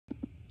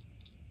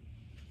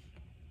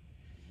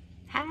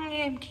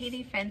Hi, I'm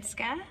Katie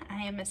Fenska.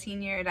 I am a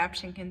senior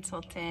adoption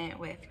consultant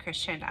with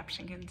Christian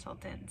Adoption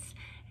Consultants.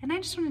 And I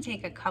just want to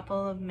take a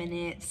couple of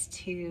minutes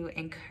to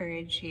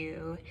encourage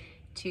you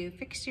to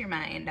fix your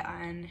mind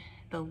on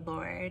the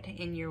Lord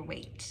in your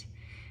wait.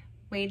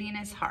 Waiting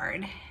is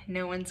hard.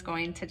 No one's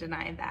going to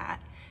deny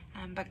that.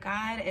 But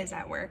God is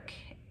at work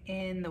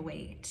in the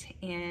wait.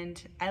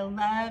 And I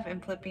love in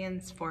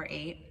Philippians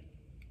 4:8,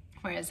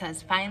 where it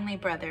says, "Finally,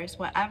 brothers,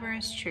 whatever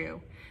is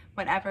true,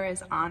 whatever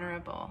is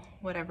honorable,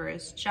 whatever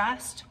is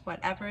just,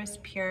 whatever is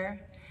pure,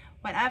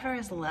 whatever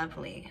is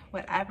lovely,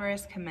 whatever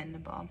is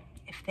commendable,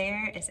 if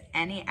there is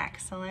any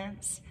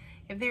excellence,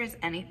 if there is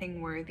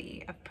anything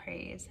worthy of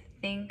praise,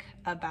 think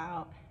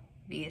about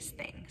these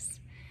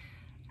things."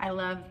 I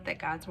love that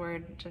God's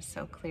word just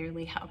so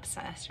clearly helps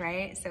us,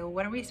 right? So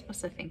what are we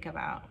supposed to think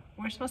about?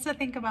 We're supposed to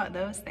think about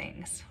those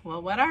things.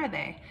 Well, what are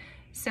they?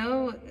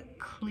 So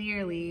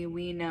clearly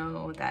we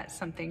know that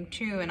something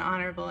true and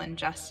honorable and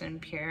just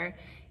and pure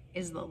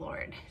is the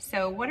Lord.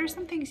 So what are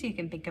some things you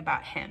can think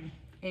about him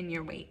in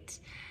your wait?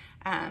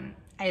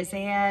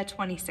 Isaiah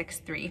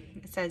 26:3,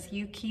 it says,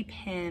 "You keep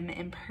him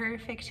in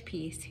perfect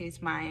peace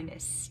whose mind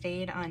is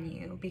stayed on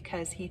you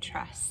because he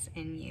trusts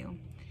in you."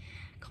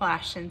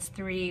 Colossians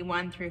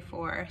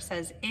 3:1-4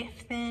 says,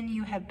 "If then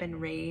you have been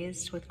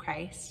raised with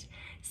Christ,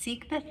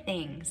 seek the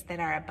things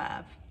that are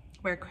above,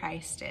 where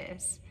Christ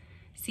is,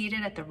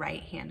 seated at the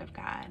right hand of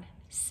God.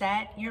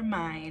 Set your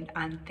mind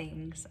on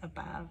things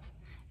above,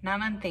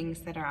 not on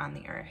things that are on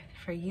the earth,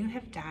 for you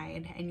have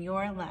died, and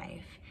your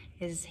life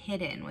is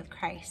hidden with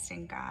Christ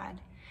in God.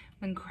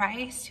 When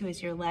Christ, who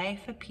is your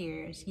life,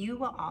 appears, you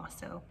will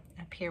also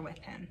appear with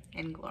him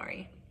in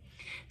glory."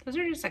 Those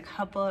are just a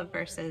couple of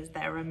verses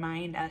that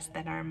remind us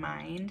that our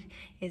mind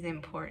is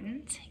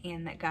important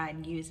and that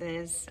God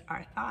uses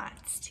our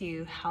thoughts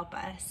to help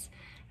us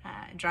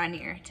draw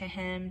near to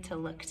him, to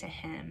look to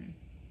him.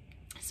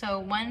 So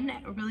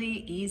one really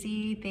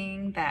easy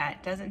thing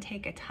that doesn't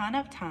take a ton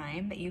of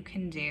time that you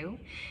can do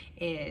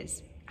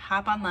is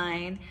hop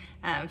online,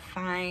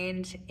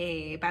 find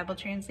a Bible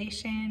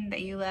translation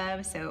that you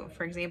love. So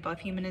for example, a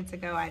few minutes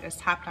ago, I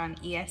just hopped on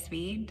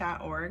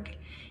esv.org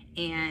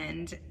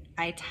and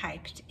I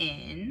typed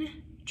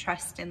in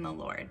 "trust in the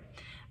Lord."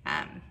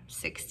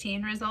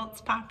 16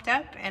 results popped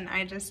up and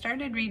I just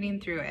started reading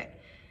through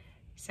it.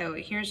 So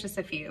here's just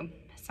a few.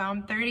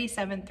 Psalm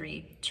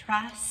 37:3,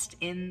 "Trust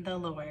in the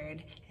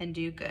Lord and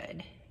do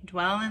good.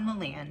 Dwell in the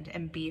land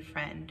and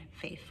befriend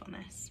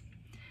faithfulness."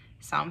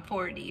 Psalm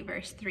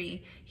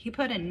 40:3, "He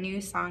put a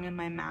new song in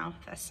my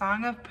mouth, a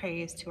song of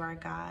praise to our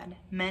God.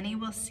 Many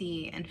will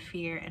see and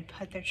fear and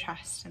put their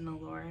trust in the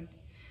Lord."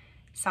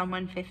 Psalm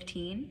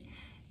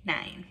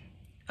 115:9,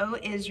 "O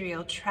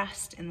Israel,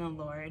 trust in the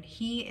Lord.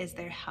 He is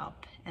their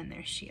help and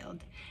their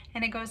shield."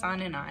 And it goes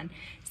on and on.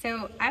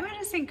 So I would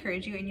just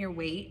encourage you in your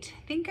wait,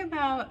 think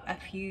about a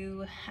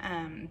few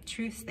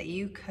truths that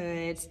you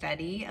could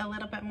study a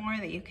little bit more,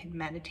 that you could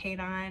meditate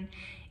on,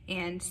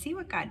 and see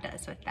what God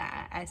does with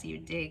that as you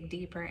dig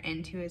deeper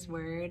into his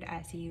word,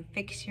 as you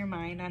fix your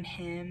mind on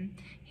him.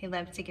 He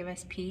loves to give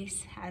us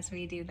peace as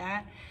we do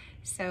that.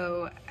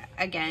 So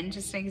again,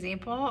 just an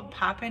example,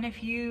 pop in a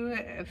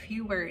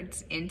few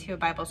words into a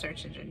Bible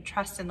search engine.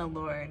 Trust in the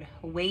Lord,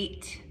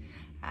 wait,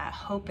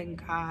 hope in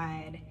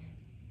God,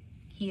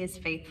 he is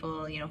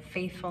faithful,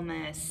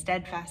 faithfulness,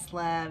 steadfast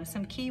love,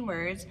 some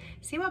keywords.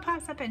 See what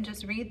pops up and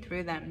just read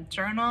through them.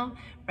 Journal,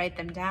 write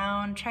them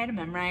down, try to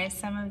memorize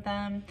some of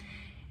them.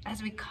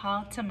 As we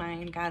call to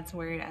mind God's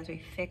word, as we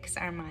fix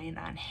our mind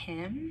on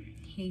him,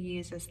 he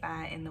uses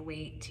that in the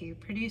wait to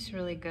produce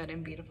really good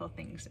and beautiful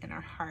things in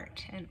our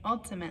heart. And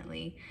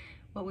ultimately,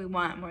 what we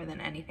want more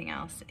than anything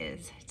else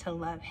is to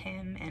love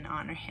him and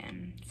honor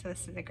him. So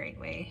this is a great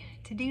way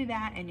to do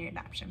that in your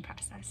adoption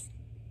process.